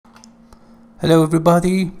Hello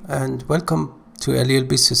everybody and welcome to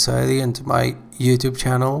LLB Society and to my YouTube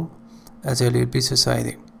channel as LLB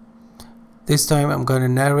Society. This time I'm going to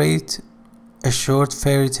narrate a short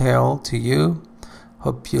fairy tale to you.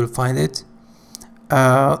 Hope you'll find it.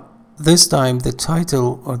 This time the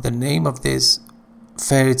title or the name of this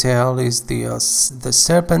fairy tale is the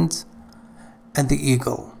Serpent and the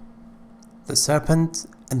Eagle. The Serpent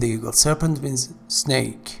and the Eagle. Serpent means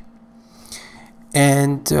snake.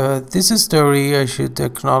 And this story, I should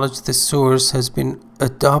acknowledge the source, has been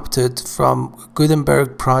adopted from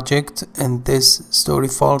Gutenberg project, and this story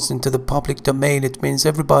falls into the public domain. It means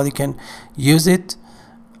everybody can use it.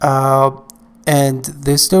 And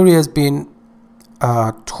the story has been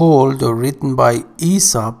told or written by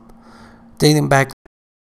Aesop, dating back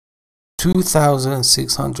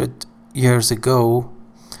 2,600 years ago.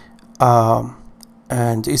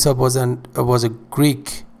 And Aesop was a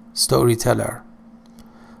Greek storyteller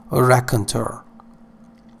or raconteur.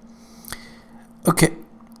 Okay,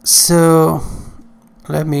 so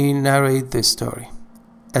let me narrate this story.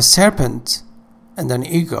 A serpent and an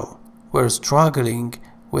eagle were struggling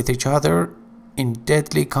with each other in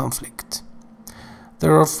deadly conflict.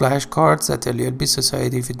 There are flashcards at LLB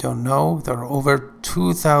Society. If you don't know, there are over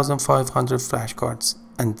 2,500 flashcards,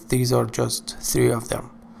 and these are just 3 of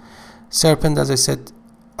them. Serpent, as I said,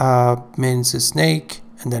 means a snake,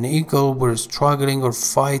 and an eagle were struggling or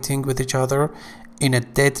fighting with each other in a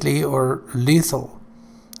deadly or lethal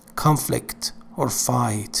conflict or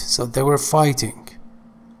fight. So they were fighting,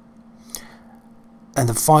 and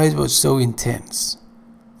the fight was so intense.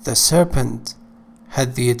 The serpent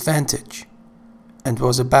had the advantage and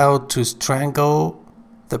was about to strangle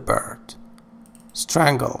the bird.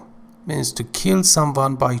 Strangle means to kill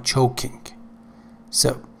someone by choking.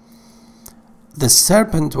 So the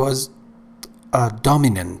serpent was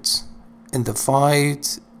dominant in the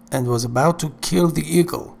fight and was about to kill the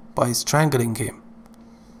eagle by strangling him.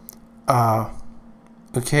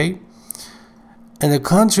 Okay, and the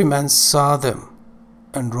countryman saw them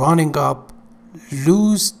and, running up,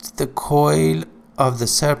 loosed the coil of the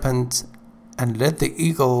serpent and let the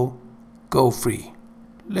eagle go free.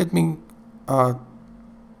 Let me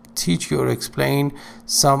teach you or explain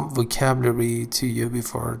some vocabulary to you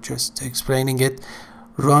before just explaining it.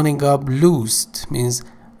 Running up, loosed means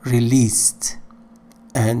released,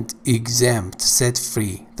 and exempt, set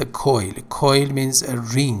free. The coil. Coil means a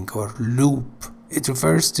ring or loop. It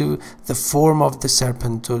refers to the form of the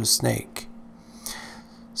serpent or snake.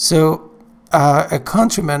 So a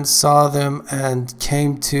countryman saw them and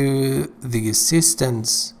came to the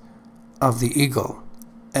assistance of the eagle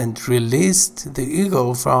and released the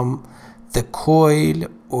eagle from the coil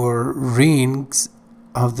or rings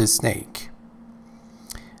of the snake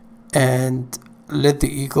and let the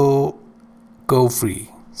eagle go free,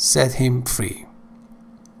 set him free.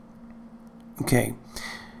 Okay.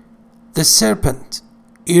 The serpent,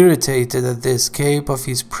 irritated at the escape of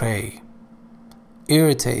his prey.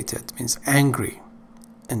 Irritated means angry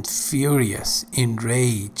and furious,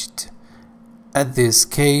 enraged at the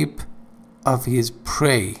escape of his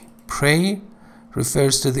prey. Prey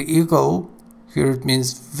refers to the eagle. Here it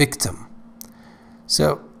means victim.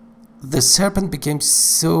 So the serpent became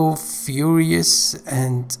so furious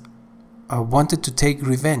and wanted to take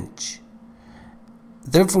revenge.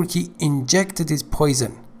 Therefore, he injected his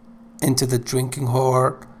poison into the drinking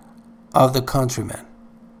horn of the countryman.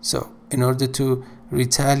 So, in order to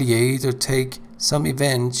retaliate or take some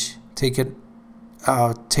revenge, he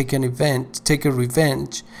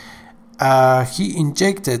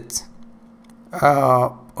injected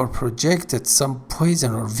or projected some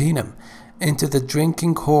poison or venom into the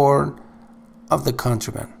drinking horn of the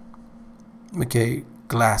countryman. Okay,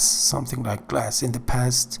 glass, something like glass. In the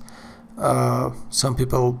past, some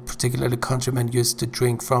people, particularly countrymen, used to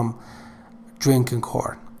drink from drinking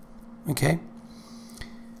horn. Okay,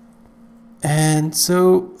 and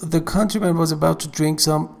so the countryman was about to drink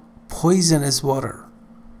some poisonous water,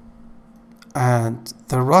 and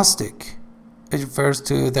the rustic, it refers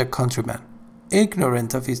to the countryman,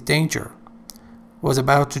 ignorant of his danger, was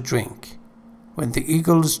about to drink when the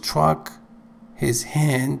eagle struck his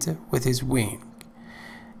hand with his wing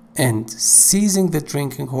and, seizing the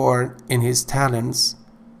drinking horn in his talons,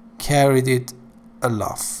 carried it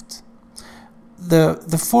aloft.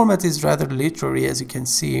 The format is rather literary, as you can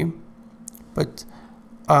see, but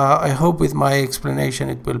I hope with my explanation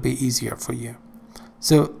it will be easier for you.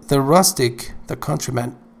 So the rustic, the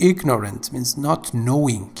countryman, ignorant means not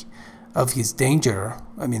knowing of his danger.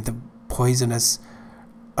 I mean the poisonous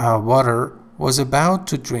water, was about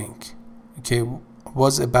to drink. Okay,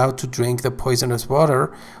 was about to drink the poisonous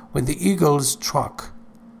water when the eagle struck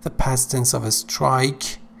the past tense of a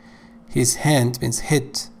strike his hand means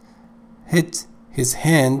hit his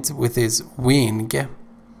hand with his wing,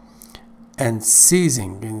 and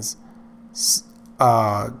seizing means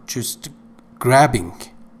just grabbing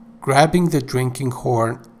the drinking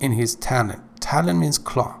horn in his talon. Talon means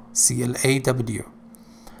claw, C-L-A-W.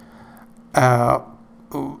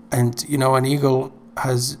 And you know, an eagle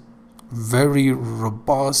has very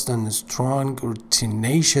robust and strong or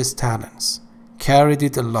tenacious talons. Carried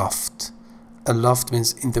it aloft. Aloft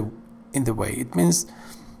means in the way. It means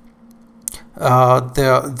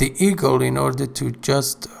the eagle, in order to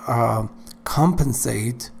just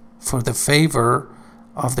compensate for the favor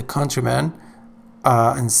of the countryman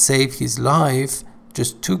and save his life,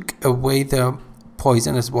 just took away the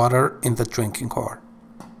poisonous water in the drinking horn.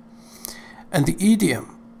 And the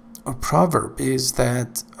idiom or proverb is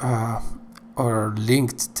that, or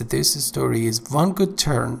linked to this story, is one good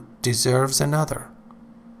turn deserves another.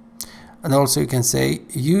 And also you can say,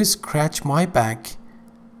 you scratch my back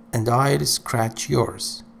and I'll scratch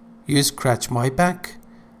yours. You scratch my back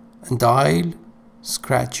and I'll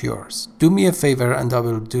scratch yours. Do me a favor and I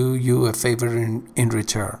will do you a favor in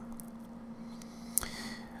return.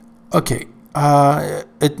 Okay,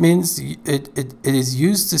 it means it is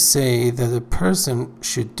used to say that a person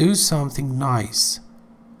should do something nice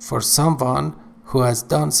for someone who has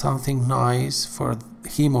done something nice for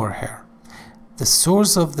him or her. The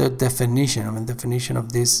source of the definition,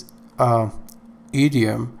 of this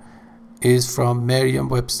idiom is from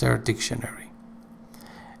Merriam-Webster Dictionary.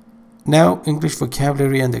 Now, English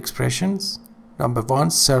vocabulary and expressions. Number 1,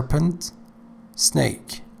 serpent,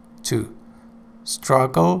 snake. 2,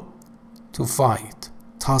 struggle, to fight,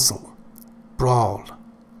 tussle, brawl.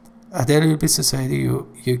 At LLB Society,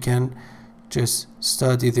 you can just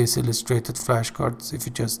study these illustrated flashcards if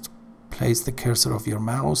you just place the cursor of your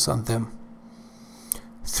mouse on them.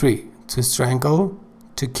 3, to strangle,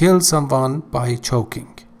 to kill someone by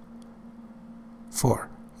choking. 4,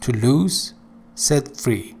 to loose, set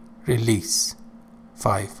free, release.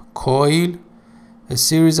 5, coil, a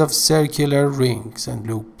series of circular rings and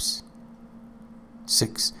loops.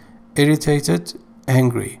 6, irritated,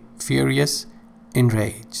 angry, furious,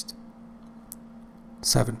 enraged.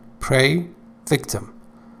 7, prey, victim,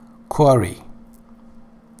 quarry,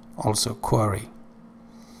 also quarry.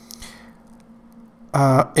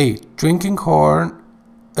 8, drinking horn,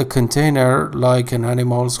 a container like an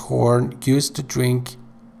animal's horn used to drink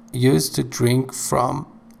from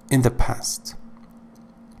in the past.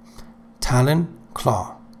 Talon,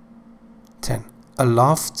 claw. 10,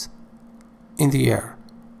 aloft, in the air,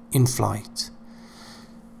 in flight.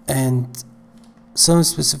 And some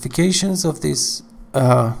specifications of this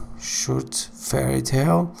short fairy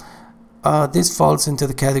tale. This falls into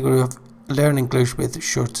the category of learn English with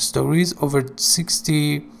short stories, over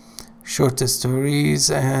 60 short stories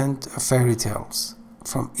and fairy tales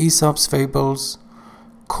from Aesop's Fables,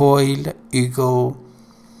 Coil, Eagle.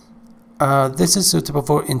 This is suitable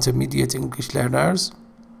for intermediate English learners.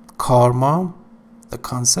 Karma, the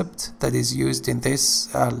concept that is used in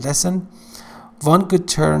this lesson. One good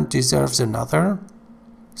turn deserves another.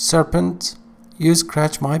 Serpent, you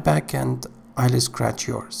scratch my back and I'll scratch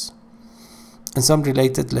yours. And some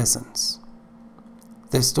related lessons.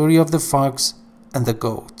 The story of the fox and the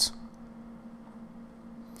goat.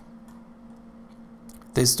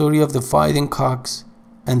 The story of the fighting cocks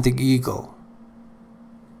and the eagle.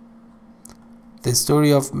 The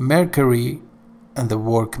story of Mercury and the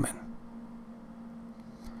workman.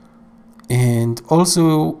 And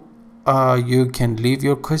also you can leave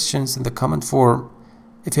your questions in the comment form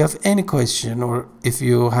if you have any question, or if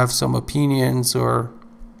you have some opinions, or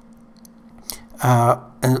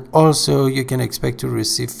and also you can expect to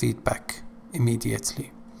receive feedback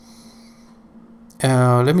immediately.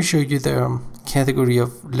 Let me show you the category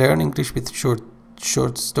of learn English with short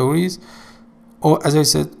stories, or as I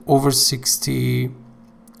said, over 60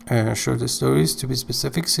 short stories, to be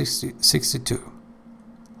specific, 62.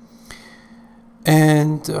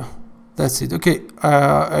 And that's it. Okay,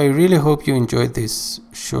 I really hope you enjoyed this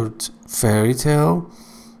short fairy tale.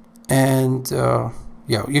 And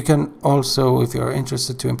yeah, you can also, if you're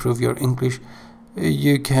interested to improve your English,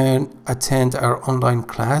 you can attend our online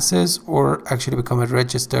classes, or actually become a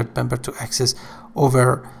registered member to access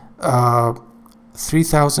over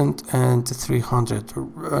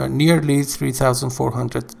 3,300, nearly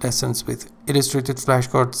 3,400 lessons with illustrated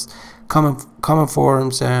flashcards, common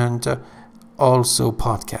forms, and also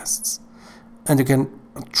podcasts. And you can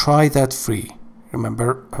try that free.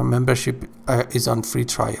 Remember, our membership is on free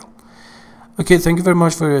trial. Okay, thank you very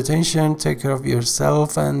much for your attention. Take care of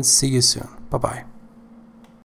yourself and see you soon. Bye-bye.